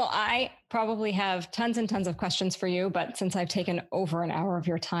 Well, I probably have tons and tons of questions for you, but since I've taken over an hour of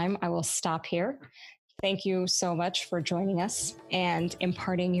your time, I will stop here. Thank you so much for joining us and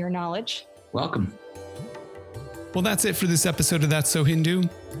imparting your knowledge. Welcome. Well, that's it for this episode of That's So Hindu.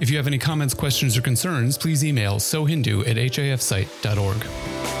 If you have any comments, questions, or concerns, please email sohindu@hafsite.org.